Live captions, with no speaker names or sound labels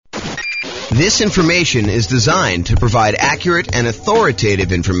This information is designed to provide accurate and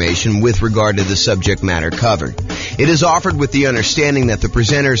authoritative information with regard to the subject matter covered. It is offered with the understanding that the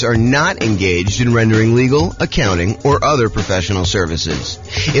presenters are not engaged in rendering legal, accounting, or other professional services.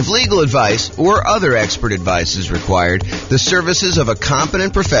 If legal advice or other expert advice is required, the services of a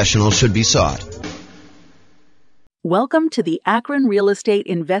competent professional should be sought. Welcome to the Akron Real Estate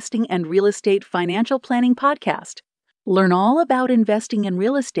Investing and Real Estate Financial Planning Podcast. Learn all about investing in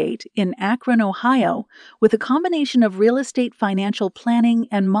real estate in Akron, Ohio, with a combination of real estate financial planning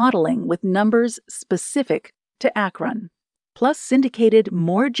and modeling with numbers specific to Akron, plus syndicated,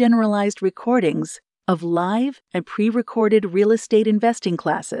 more generalized recordings of live and pre-recorded real estate investing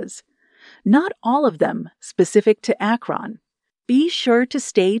classes, not all of them specific to Akron. Be sure to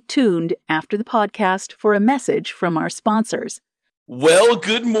stay tuned after the podcast for a message from our sponsors. Well,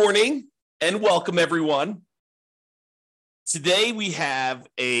 good morning and welcome, everyone. Today we have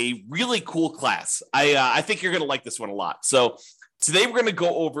a really cool class. I think you're going to like this one a lot. So today we're going to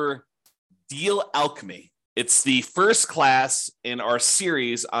go over Deal Alchemy. It's the first class in our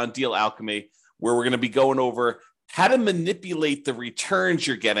series on Deal Alchemy, where we're going to be going over how to manipulate the returns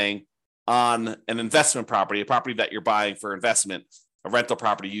you're getting on an investment property, a property that you're buying for investment, a rental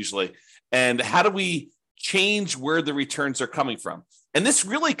property usually, and how do we change where the returns are coming from. And this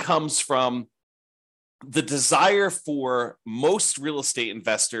really comes from the desire for most real estate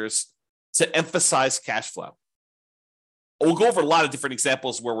investors to emphasize cash flow. We'll go over a lot of different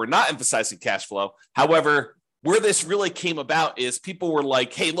examples where we're not emphasizing cash flow. However, where this really came about is people were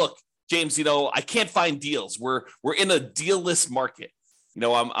like, hey, look, James, I can't find deals. We're in a deal-less market.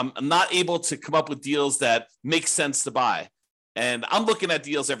 I'm not able to come up with deals that make sense to buy. And I'm looking at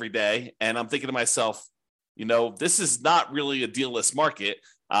deals every day and I'm thinking to myself, this is not really a deal-less market.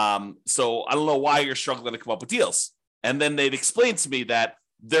 So I don't know why you're struggling to come up with deals. And then they'd explain to me that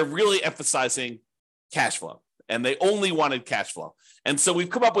they're really emphasizing cash flow and they only wanted cash flow. And so we've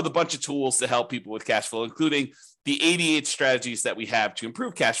come up with a bunch of tools to help people with cash flow, including the 88 strategies that we have to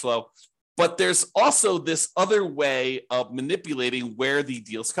improve cash flow. But there's also this other way of manipulating where the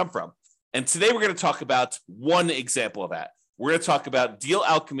deals come from. And today we're going to talk about one example of that. We're going to talk about Deal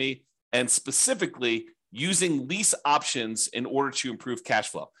Alchemy and specifically using lease options in order to improve cash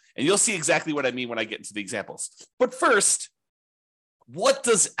flow. And you'll see exactly what I mean when I get into the examples. But first, what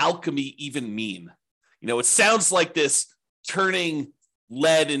does alchemy even mean? It sounds like this turning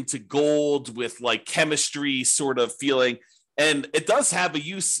lead into gold with like chemistry sort of feeling, and it does have a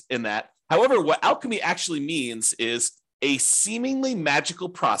use in that. However, what alchemy actually means is a seemingly magical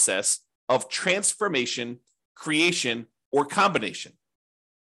process of transformation, creation, or combination.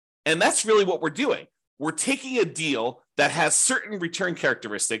 And that's really what we're doing. We're taking a deal that has certain return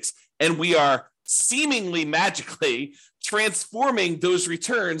characteristics, and we are seemingly magically transforming those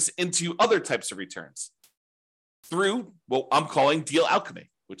returns into other types of returns through what I'm calling deal alchemy,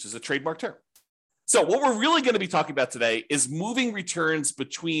 which is a trademark term. So what we're really going to be talking about today is moving returns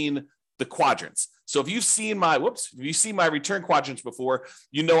between the quadrants. So if you've seen my return quadrants before,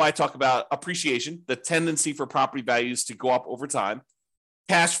 I talk about appreciation, the tendency for property values to go up over time,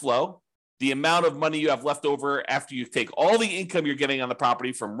 cash flow, the amount of money you have left over after you take all the income you're getting on the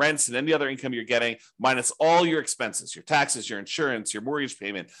property from rents and any other income you're getting, minus all your expenses, your taxes, your insurance, your mortgage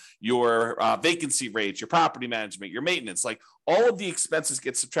payment, your vacancy rates, your property management, your maintenance, like all of the expenses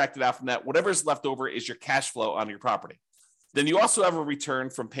get subtracted out from that. Whatever's left over is your cash flow on your property. Then you also have a return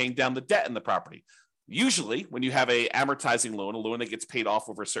from paying down the debt in the property. Usually when you have a amortizing loan, a loan that gets paid off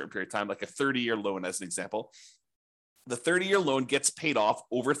over a certain period of time, like a 30-year loan as an example, the 30-year loan gets paid off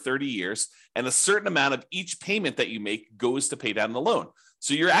over 30 years, and a certain amount of each payment that you make goes to pay down the loan.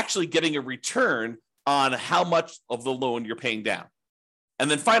 So you're actually getting a return on how much of the loan you're paying down. And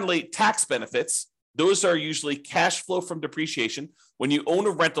then finally, tax benefits. Those are usually cash flow from depreciation. When you own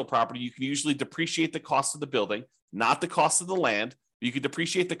a rental property, you can usually depreciate the cost of the building, not the cost of the land. You can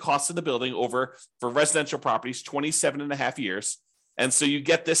depreciate the cost of the building over, for residential properties, 27 and a half years. And so you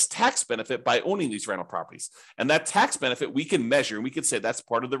get this tax benefit by owning these rental properties. And that tax benefit we can measure, and we can say that's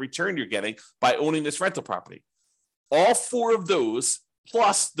part of the return you're getting by owning this rental property. All four of those,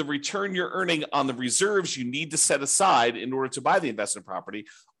 plus the return you're earning on the reserves you need to set aside in order to buy the investment property,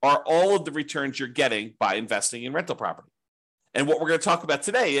 are all of the returns you're getting by investing in rental property. And what we're going to talk about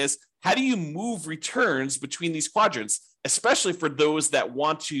today is how do you move returns between these quadrants, especially for those that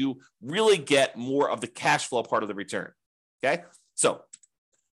want to really get more of the cash flow part of the return. Okay. So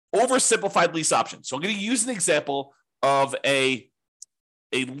oversimplified lease options. So I'm going to use an example of a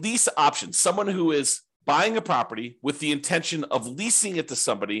lease option, someone who is buying a property with the intention of leasing it to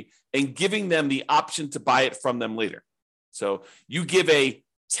somebody and giving them the option to buy it from them later. So you give a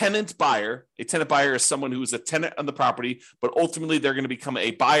tenant buyer. A tenant buyer is someone who is a tenant on the property, but ultimately they're going to become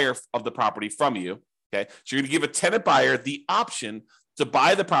a buyer of the property from you. Okay, so you're going to give a tenant buyer the option to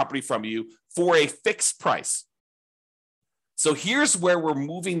buy the property from you for a fixed price. So here's where we're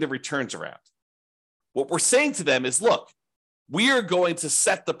moving the returns around. What we're saying to them is, look, we are going to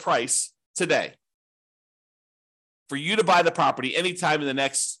set the price today for you to buy the property anytime in the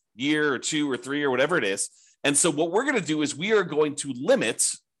next year or 2 or 3 or whatever it is. And so what we're going to do is we are going to limit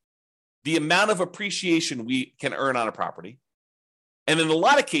the amount of appreciation we can earn on a property. And in a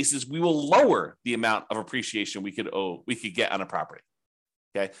lot of cases, we will lower the amount of appreciation we could get on a property.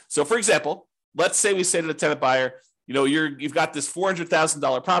 Okay. So for example, let's say we say to the tenant buyer, you've got this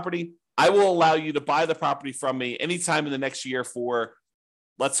 $400,000 property. I will allow you to buy the property from me anytime in the next year for,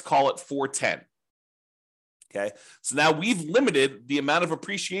 let's call it $410,000. Okay. So now we've limited the amount of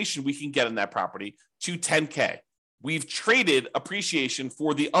appreciation we can get on that property to $10,000. We've traded appreciation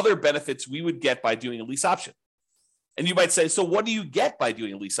for the other benefits we would get by doing a lease option. And you might say, so what do you get by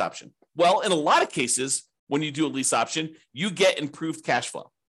doing a lease option? Well, in a lot of cases, when you do a lease option, you get improved cash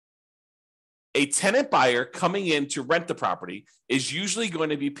flow. A tenant buyer coming in to rent the property is usually going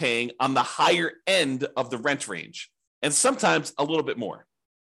to be paying on the higher end of the rent range, and sometimes a little bit more.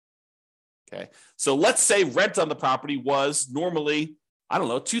 Okay, so let's say rent on the property was normally,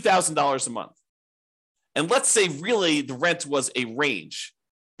 $2,000 a month. And let's say really the rent was a range,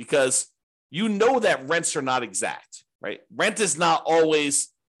 because that rents are not exact, right? Rent is not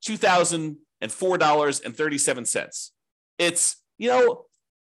always $2,004.37. It's,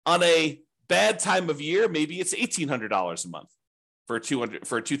 on a bad time of year, maybe it's $1,800 a month for a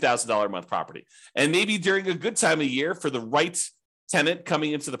 $2,000 a month property. And maybe during a good time of year for the right tenant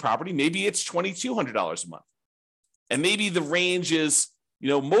coming into the property, maybe it's $2,200 a month. And maybe the range is,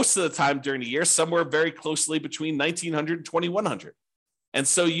 most of the time during the year, somewhere very closely between $1,900 and $2,100. And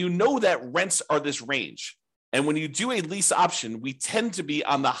so that rents are this range. And when you do a lease option, we tend to be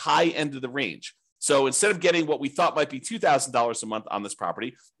on the high end of the range. So instead of getting what we thought might be $2,000 a month on this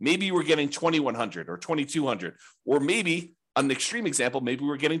property, maybe we're getting $2,100 or $2,200, or maybe an extreme example, maybe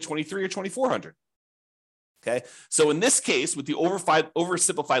we're getting $2,300 or $2,400. Okay. So in this case, with the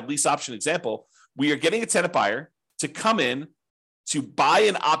oversimplified lease option example, we are getting a tenant buyer to come in to buy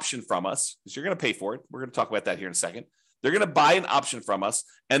an option from us, because you're going to pay for it. We're going to talk about that here in a second. They're going to buy an option from us,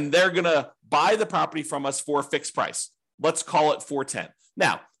 and they're going to buy the property from us for a fixed price. Let's call it $410,000.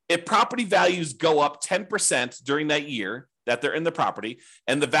 Now, if property values go up 10% during that year that they're in the property,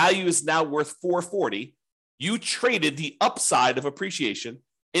 and the value is now worth $440,000, you traded the upside of appreciation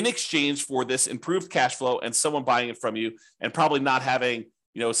in exchange for this improved cash flow and someone buying it from you, and probably not having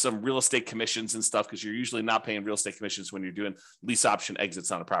some real estate commissions and stuff, because you're usually not paying real estate commissions when you're doing lease option exits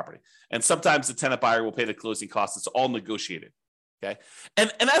on a property. And sometimes the tenant buyer will pay the closing costs. It's all negotiated. Okay.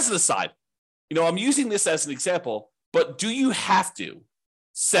 And as an aside, I'm using this as an example, but do you have to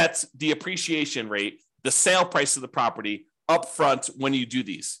set the appreciation rate, the sale price of the property up front when you do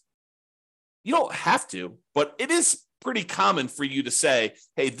these? You don't have to, but it is pretty common for you to say,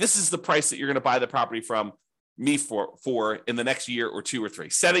 hey, this is the price that you're going to buy the property from me for in the next year or 2 or 3,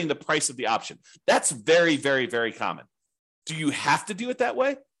 setting the price of the option. That's very, very, very common. Do you have to do it that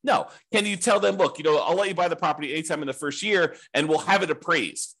way? No. Can you tell them, look, I'll let you buy the property anytime in the first year, and we'll have it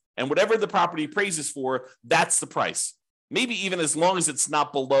appraised. And whatever the property appraises for, that's the price. Maybe even as long as it's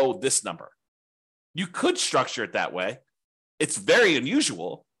not below this number. You could structure it that way. It's very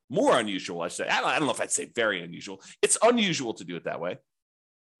unusual, more unusual, I should say. I don't know if I'd say very unusual. It's unusual to do it that way.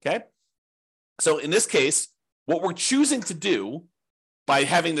 Okay. So in this case, what we're choosing to do by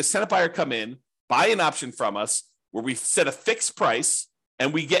having the tenant buyer come in, buy an option from us, where we set a fixed price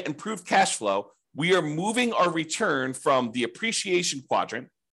and we get improved cash flow, we are moving our return from the appreciation quadrant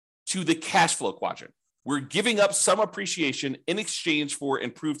to the cash flow quadrant. We're giving up some appreciation in exchange for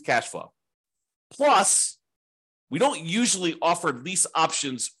improved cash flow. Plus, we don't usually offer lease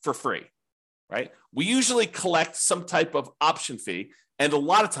options for free, right? We usually collect some type of option fee. And a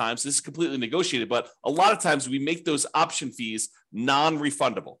lot of times, this is completely negotiated, but a lot of times we make those option fees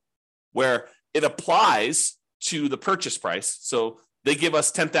non-refundable, where it applies to the purchase price. So they give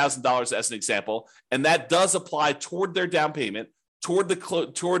us $10,000 as an example, and that does apply toward their down payment, toward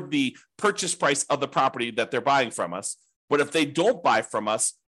the purchase price of the property that they're buying from us. But if they don't buy from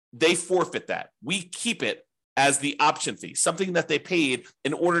us, they forfeit that. We keep it as the option fee, something that they paid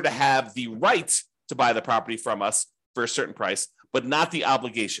in order to have the right to buy the property from us for a certain price, but not the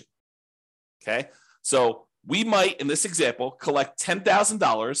obligation. Okay. So we might, in this example, collect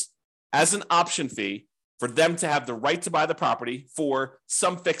 $10,000 as an option fee for them to have the right to buy the property for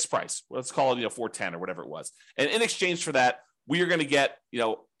some fixed price. Let's call it, $410,000 or whatever it was. And in exchange for that, we are going to get,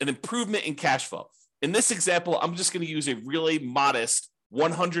 an improvement in cash flow. In this example, I'm just going to use a really modest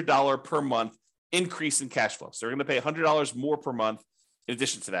 $100 per month increase in cash flow. So we're going to pay $100 more per month in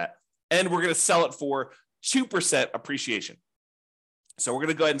addition to that. And we're going to sell it for 2% appreciation. So we're going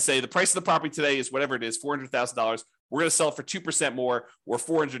to go ahead and say the price of the property today is whatever it is, $400,000. We're going to sell it for 2% more, or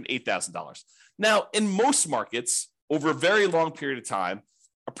 $408,000. Now, in most markets, over a very long period of time,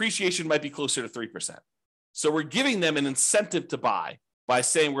 appreciation might be closer to 3%. So we're giving them an incentive to buy by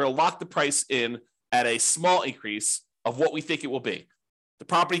saying we're going to lock the price in at a small increase of what we think it will be. The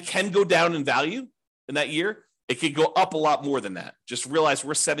property can go down in value in that year. It could go up a lot more than that. Just realize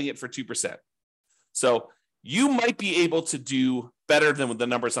we're setting it for 2%. So you might be able to do better than the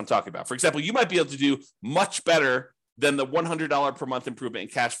numbers I'm talking about. For example, you might be able to do much better than the $100 per month improvement in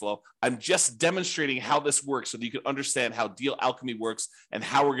cash flow. I'm just demonstrating how this works so that you can understand how Deal Alchemy works and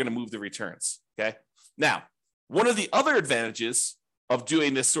how we're going to move the returns. Okay. Now, one of the other advantages of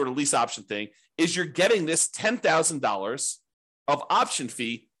doing this sort of lease option thing is you're getting this $10,000 of option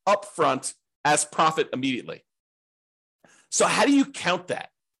fee upfront as profit immediately. So how do you count that?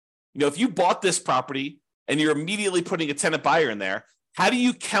 If you bought this property and you're immediately putting a tenant buyer in there, how do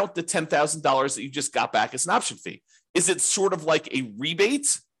you count the $10,000 that you just got back as an option fee? Is it sort of like a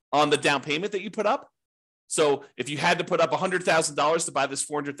rebate on the down payment that you put up? So if you had to put up $100,000 to buy this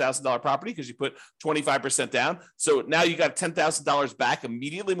 $400,000 property because you put 25% down, so now you got $10,000 back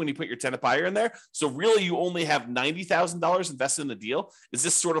immediately when you put your tenant buyer in there. So really you only have $90,000 invested in the deal. Is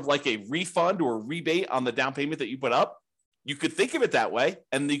this sort of like a refund or a rebate on the down payment that you put up? You could think of it that way,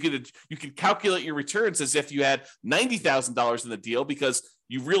 and you could calculate your returns as if you had $90,000 in the deal because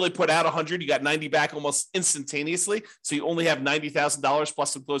you really put out 100, you got 90 back almost instantaneously. So you only have $90,000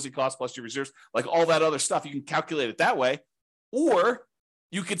 plus some closing costs plus your reserves, like all that other stuff. You can calculate it that way, or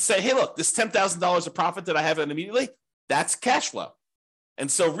you could say, "Hey, look, this $10,000 of profit that I have immediately, that's cash flow." And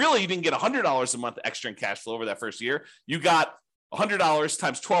so really, you didn't get $100 a month extra in cash flow over that first year. You got $100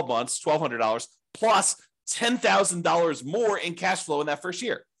 times 12 months, $1,200 plus $10,000 more in cash flow in that first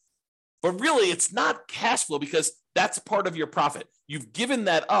year. But really, it's not cash flow because that's part of your profit. You've given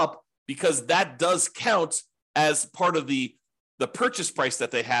that up because that does count as part of the purchase price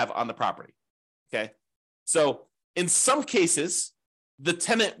that they have on the property. Okay. So in some cases, the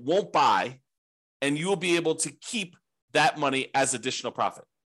tenant won't buy and you will be able to keep that money as additional profit.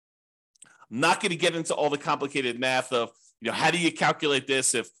 I'm not going to get into all the complicated math of, how do you calculate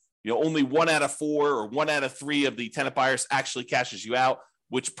this if only 1 out of 4 or 1 out of 3 of the tenant buyers actually cashes you out,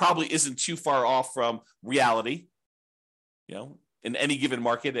 which probably isn't too far off from reality, in any given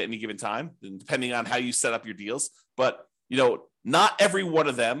market at any given time, and depending on how you set up your deals. But, not every one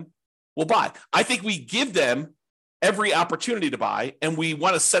of them will buy. I think we give them every opportunity to buy, and we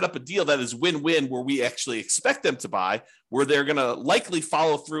want to set up a deal that is win-win where we actually expect them to buy, where they're going to likely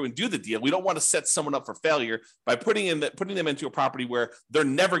follow through and do the deal. We don't want to set someone up for failure by putting them into a property where they're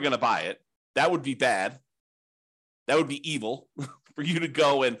never going to buy it. That would be bad. That would be evil for you to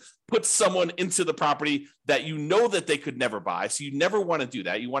go and put someone into the property that that they could never buy. So you never want to do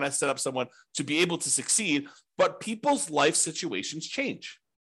that. You want to set up someone to be able to succeed, but people's life situations change.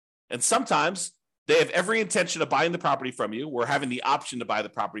 And sometimes they have every intention of buying the property from you or having the option to buy the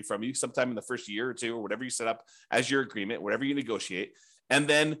property from you sometime in the first year or two or whatever you set up as your agreement, whatever you negotiate. And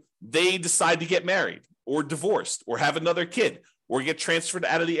then they decide to get married or divorced or have another kid or get transferred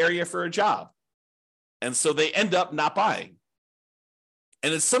out of the area for a job. And so they end up not buying.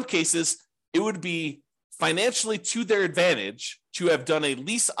 And in some cases, it would be financially to their advantage to have done a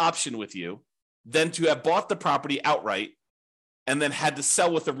lease option with you than to have bought the property outright and then had to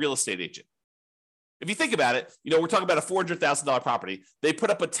sell with a real estate agent. If you think about it, we're talking about a $400,000 property. They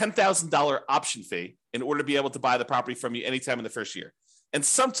put up a $10,000 option fee in order to be able to buy the property from you anytime in the first year. And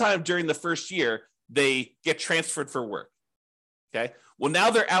sometime during the first year, they get transferred for work. Okay. Well,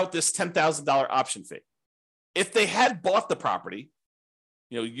 now they're out this $10,000 option fee. If they had bought the property,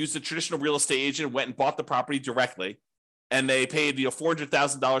 used a traditional real estate agent, went and bought the property directly, and they paid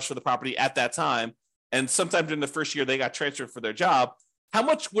 $400,000 for the property at that time, and sometime during the first year they got transferred for their job, how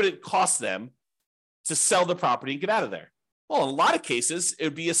much would it cost them to sell the property and get out of there? Well, in a lot of cases, it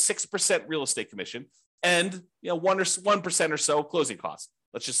would be a 6% real estate commission and 1% or so closing costs.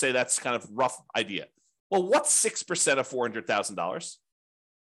 Let's just say that's kind of rough idea. Well, what's 6% of $400,000?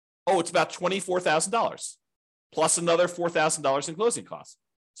 Oh, it's about $24,000 plus another $4,000 in closing costs.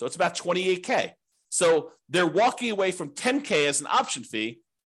 So it's about $28K. So they're walking away from $10K as an option fee.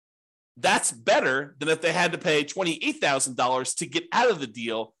 That's better than if they had to pay $28,000 to get out of the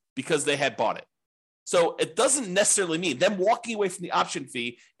deal because they had bought it. So it doesn't necessarily mean them walking away from the option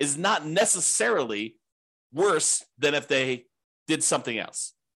fee is not necessarily worse than if they did something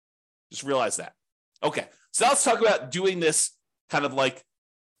else. Just realize that. Okay, so now let's talk about doing this kind of like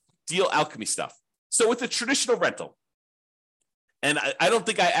deal alchemy stuff. So with the traditional rental, and I don't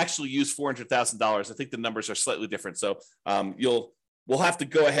think I actually use $400,000. I think the numbers are slightly different. So we'll have to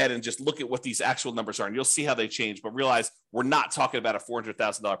go ahead and just look at what these actual numbers are, and you'll see how they change. But realize we're not talking about a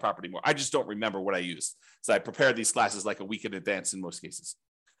 $400,000 property anymore. I just don't remember what I used. So I prepared these classes like a week in advance in most cases.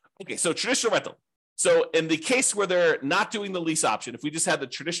 Okay, so traditional rental. So in the case where they're not doing the lease option, if we just had the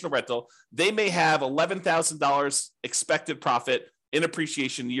traditional rental, they may have $11,000 expected profit in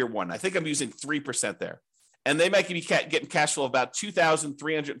appreciation year one. I think I'm using 3% there. And they might be getting cash flow of about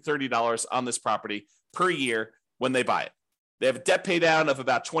 $2,330 on this property per year when they buy it. They have a debt pay down of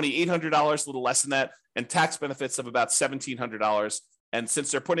about $2,800, a little less than that, and tax benefits of about $1,700. And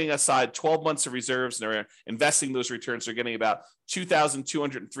since they're putting aside 12 months of reserves and they're investing those returns, they're getting about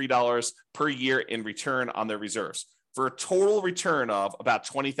 $2,203 per year in return on their reserves for a total return of about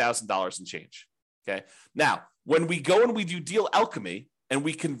 $20,000 and change. Okay. Now, when we go and we do deal alchemy and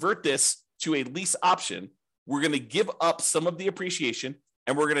we convert this to a lease option, we're going to give up some of the appreciation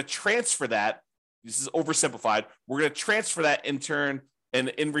and we're going to transfer that. This is oversimplified. We're going to transfer that in turn and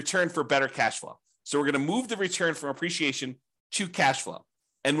in return for better cash flow. So we're going to move the return from appreciation to cash flow.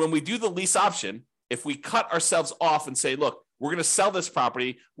 And when we do the lease option, if we cut ourselves off and say, look, we're going to sell this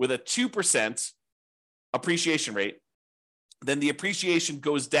property with a 2% appreciation rate, then the appreciation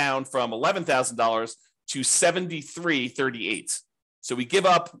goes down from $11,000 to $73,338. So we give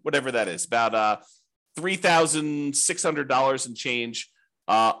up whatever that is, about $3,600 and change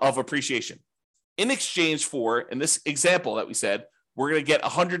of appreciation. In exchange for, in this example that we said, we're going to get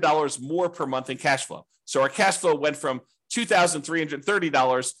 $100 more per month in cash flow. So our cash flow went from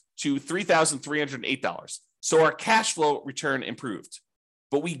 $2,330 to $3,308. So our cash flow return improved,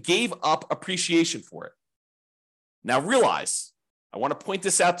 but we gave up appreciation for it. Now realize, I want to point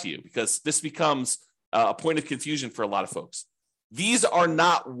this out to you because this becomes a point of confusion for a lot of folks. These are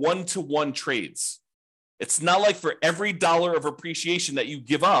not one-to-one trades. It's not like for every dollar of appreciation that you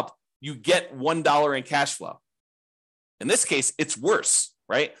give up, you get $1 in cash flow. In this case, it's worse,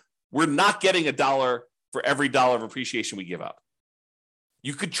 right? We're not getting $1 for every dollar of appreciation we give up.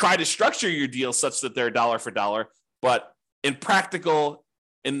 You could try to structure your deal such that they're dollar for dollar, but in the practical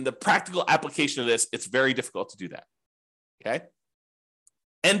application of this, it's very difficult to do that. Okay.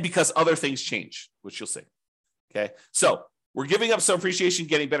 And because other things change, which you'll see. Okay. So we're giving up some appreciation,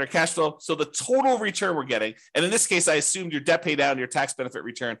 getting better cash flow. So the total return we're getting, and in this case, I assumed your debt pay down and your tax benefit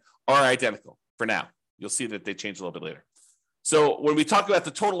return are identical for now. You'll see that they change a little bit later. So when we talk about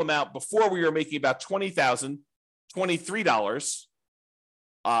the total amount, before we were making about $20,023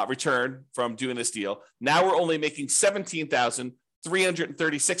 return from doing this deal. Now we're only making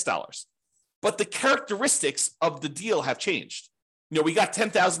 $17,336. But the characteristics of the deal have changed. You know, we got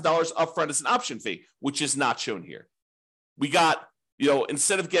 $10,000 upfront as an option fee, which is not shown here. We got,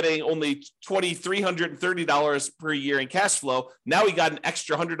 instead of getting only $2,330 per year in cash flow, now we got an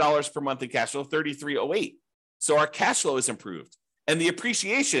extra $100 per month in cash flow, $3,308. So our cash flow is improved. And the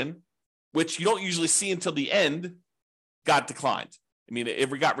appreciation, which you don't usually see until the end, got declined. I mean, it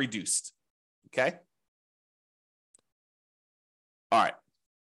got reduced. Okay? All right.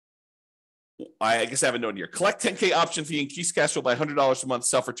 I guess I have a note here. Collect 10K option fee, increase cash flow by $100 a month,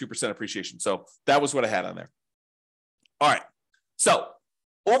 sell for 2% appreciation. So that was what I had on there. All right. So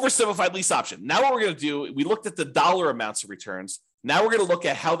oversimplified lease option. Now what we're going to do, we looked at the dollar amounts of returns. Now we're going to look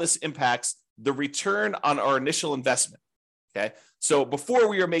at how this impacts the return on our initial investment. Okay. So before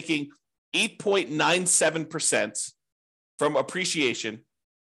we were making 8.97% from appreciation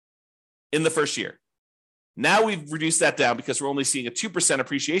in the first year. Now we've reduced that down because we're only seeing a 2%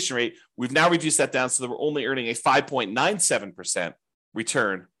 appreciation rate. We've now reduced that down so that we're only earning a 5.97%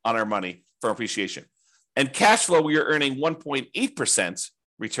 return on our money from appreciation. And cash flow, we are earning 1.8%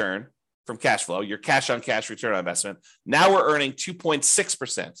 return from cash flow, your cash on cash return on investment. Now we're earning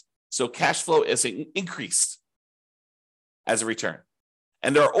 2.6%. So cash flow is increased as a return.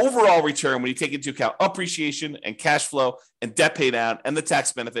 And our overall return, when you take into account appreciation and cash flow and debt pay down and the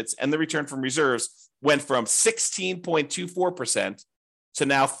tax benefits and the return from reserves, went from 16.24% to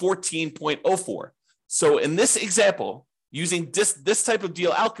now 14.04%. So in this example, using this type of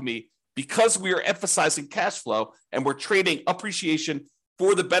deal alchemy, because we are emphasizing cash flow and we're trading appreciation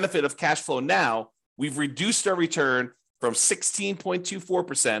for the benefit of cash flow now, we've reduced our return from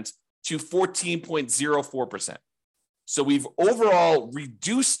 16.24% to 14.04%. So we've overall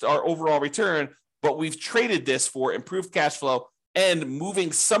reduced our overall return, but we've traded this for improved cash flow and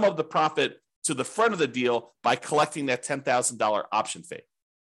moving some of the profit to the front of the deal by collecting that $10,000 option fee.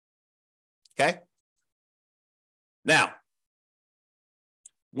 Okay? Now,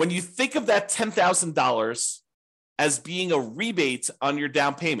 When you think of that $10,000 as being a rebate on your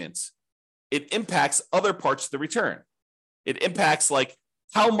down payment, it impacts other parts of the return. It impacts like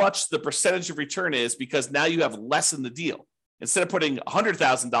how much the percentage of return is, because now you have less in the deal. Instead of putting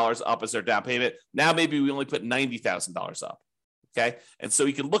 $100,000 up as their down payment, now maybe we only put $90,000 up. Okay. And so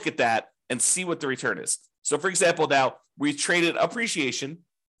you can look at that and see what the return is. So for example, now we traded appreciation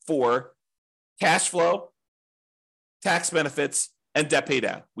for cash flow, tax benefits, and debt pay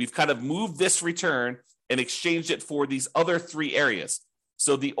down. We've kind of moved this return and exchanged it for these other three areas.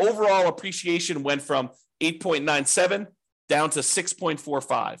 So the overall appreciation went from 8.97 down to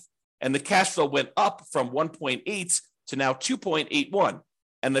 6.45. And the cash flow went up from 1.8 to now 2.81.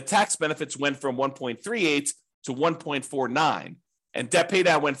 And the tax benefits went from 1.38 to 1.49. And debt pay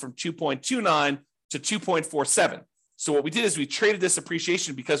down went from 2.29 to 2.47. So what we did is we traded this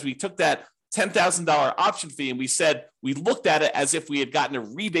appreciation because we took that $10,000 option fee and we said we looked at it as if we had gotten a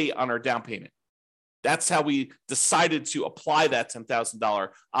rebate on our down payment. That's how we decided to apply that $10,000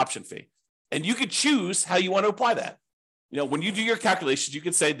 option fee. And you could choose how you want to apply that. You know, when you do your calculations, you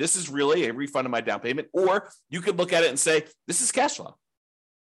could say this is really a refund of my down payment, or you could look at it and say this is cash flow,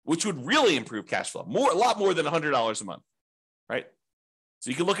 which would really improve cash flow a lot more than $100 a month, right? So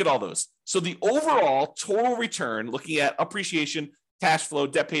you can look at all those. So the overall total return, looking at appreciation, cash flow,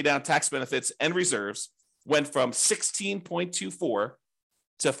 debt pay down, tax benefits, and reserves, went from 16.24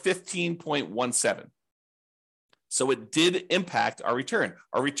 to 15.17. So it did impact our return.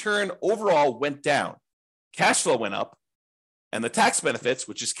 Our return overall went down. Cash flow went up, and the tax benefits,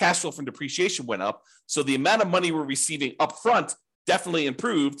 which is cash flow from depreciation, went up. So the amount of money we're receiving upfront definitely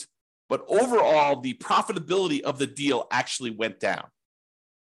improved, but overall, the profitability of the deal actually went down.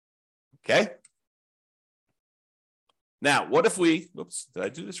 Okay? Now, what if we, did I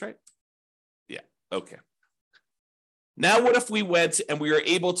do this right? Yeah, okay. Now, what if we went and we were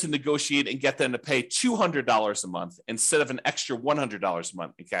able to negotiate and get them to pay $200 a month instead of an extra $100 a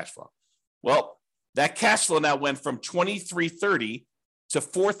month in cash flow? Well, that cash flow now went from $2,330 to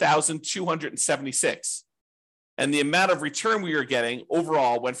 $4,276. And the amount of return we were getting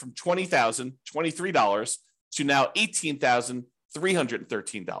overall went from $23 to now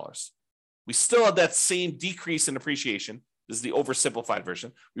 $18,313. We still had that same decrease in appreciation. This is the oversimplified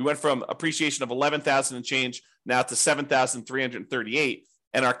version. We went from appreciation of $11,000 and change now to $7,338.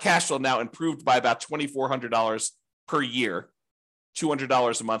 And our cash flow now improved by about $2,400 per year,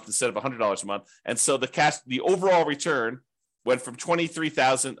 $200 a month instead of $100 a month. And so the overall return went from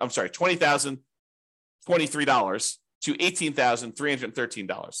 $20,023 to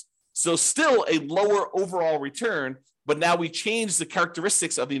 $18,313. So still a lower overall return, but now we changed the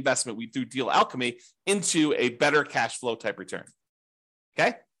characteristics of the investment we through Deal Alchemy into a better cash flow type return.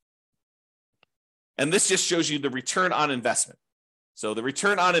 Okay? And this just shows you the return on investment. So the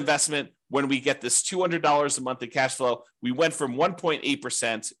return on investment, when we get this $200 a month in cash flow, we went from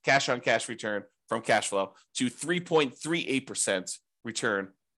 1.8% cash on cash return from cash flow to 3.38% return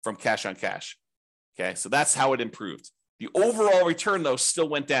from cash on cash. Okay, so that's how it improved. The overall return, though, still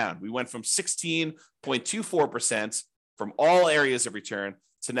went down. We went from 16.24% from all areas of return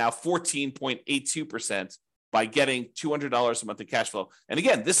to now 14.82% by getting $200 a month in cash flow. And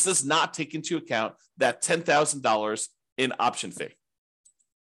again, this does not take into account that $10,000 in option fee.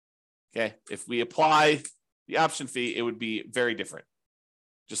 Okay, if we apply the option fee, it would be very different,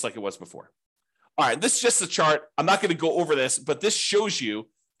 just like it was before. All right, this is just a chart. I'm not going to go over this, but this shows you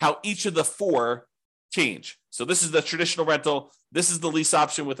how each of the four change. So this is the traditional rental. This is the lease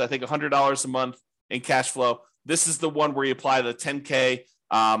option with, I think, $100 a month in cash flow. This is the one where you apply the $10K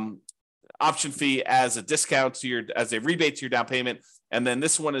option fee as a discount to as a rebate to your down payment. And then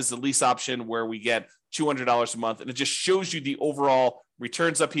this one is the lease option where we get $200 a month. And it just shows you the overall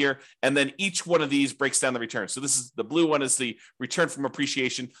returns up here. And then each one of these breaks down the return. So this is the blue one is the return from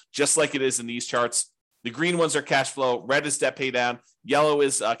appreciation, just like it is in these charts. The green ones are cash flow. Red is debt pay down. Yellow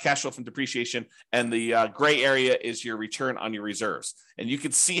is cash flow from depreciation. And the gray area is your return on your reserves. And you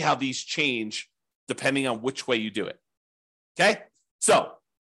can see how these change depending on which way you do it. Okay? So,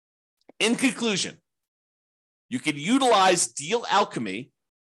 in conclusion, you can utilize Deal Alchemy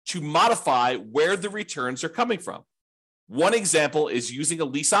to modify where the returns are coming from. One example is using a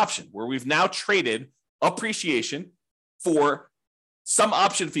lease option, where we've now traded appreciation for some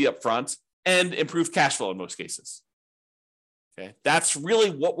option fee up front and improved cash flow in most cases. Okay, that's really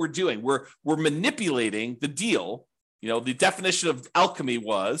what we're doing. We're manipulating the deal. You know, the definition of alchemy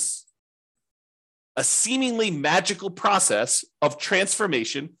was a seemingly magical process of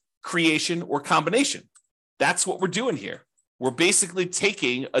transformation, creation, or combination. That's what we're doing here. We're basically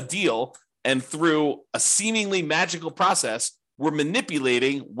taking a deal and through a seemingly magical process, we're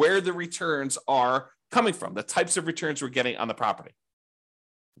manipulating where the returns are coming from, the types of returns we're getting on the property.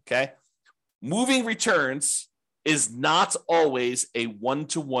 Okay? Moving returns is not always a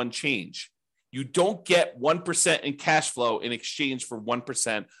one-to-one change. You don't get 1% in cash flow in exchange for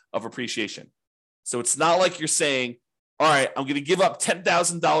 1% of appreciation. So it's not like you're saying, all right, I'm going to give up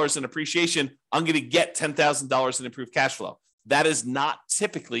 $10,000 in appreciation. I'm going to get $10,000 in improved cash flow. That is not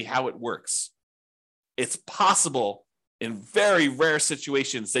typically how it works. It's possible in very rare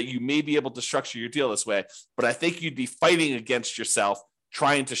situations that you may be able to structure your deal this way, but I think you'd be fighting against yourself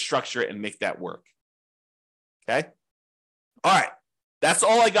trying to structure it and make that work. Okay? All right. That's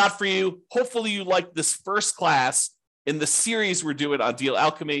all I got for you. Hopefully you liked this first class in the series we're doing on Deal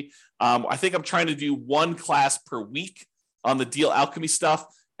Alchemy. I think I'm trying to do one class per week on the Deal Alchemy stuff.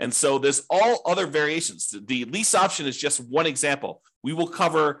 And so there's all other variations. The lease option is just one example. We will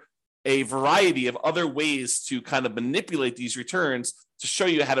cover a variety of other ways to kind of manipulate these returns to show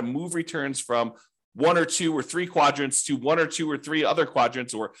you how to move returns from 1 or 2 or 3 quadrants to 1 or 2 or 3 other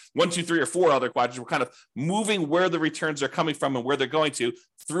quadrants, or 1, 2, 3 or 4 other quadrants. We're kind of moving where the returns are coming from and where they're going to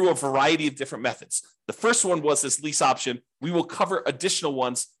through a variety of different methods. The first one was this lease option. We will cover additional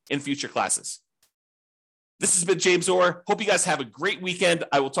ones in future classes. This has been James Orr. Hope you guys have a great weekend.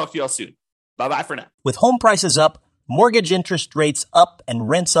 I will talk to you all soon. Bye-bye for now. With home prices up, mortgage interest rates up, and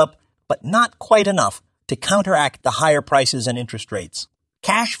rents up, but not quite enough to counteract the higher prices and interest rates.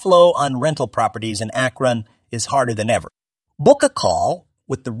 Cash flow on rental properties in Akron is harder than ever. Book a call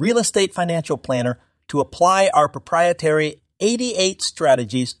with the Real Estate Financial Planner to apply our proprietary 88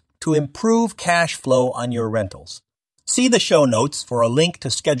 strategies to improve cash flow on your rentals. See the show notes for a link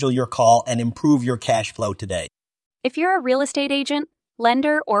to schedule your call and improve your cash flow today. If you're a real estate agent,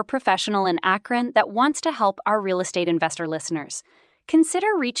 lender, or professional in Akron that wants to help our real estate investor listeners, consider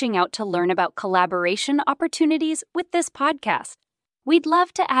reaching out to learn about collaboration opportunities with this podcast. We'd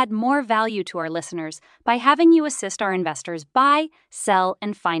love to add more value to our listeners by having you assist our investors buy, sell,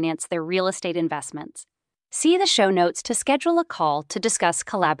 and finance their real estate investments. See the show notes to schedule a call to discuss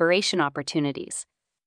collaboration opportunities.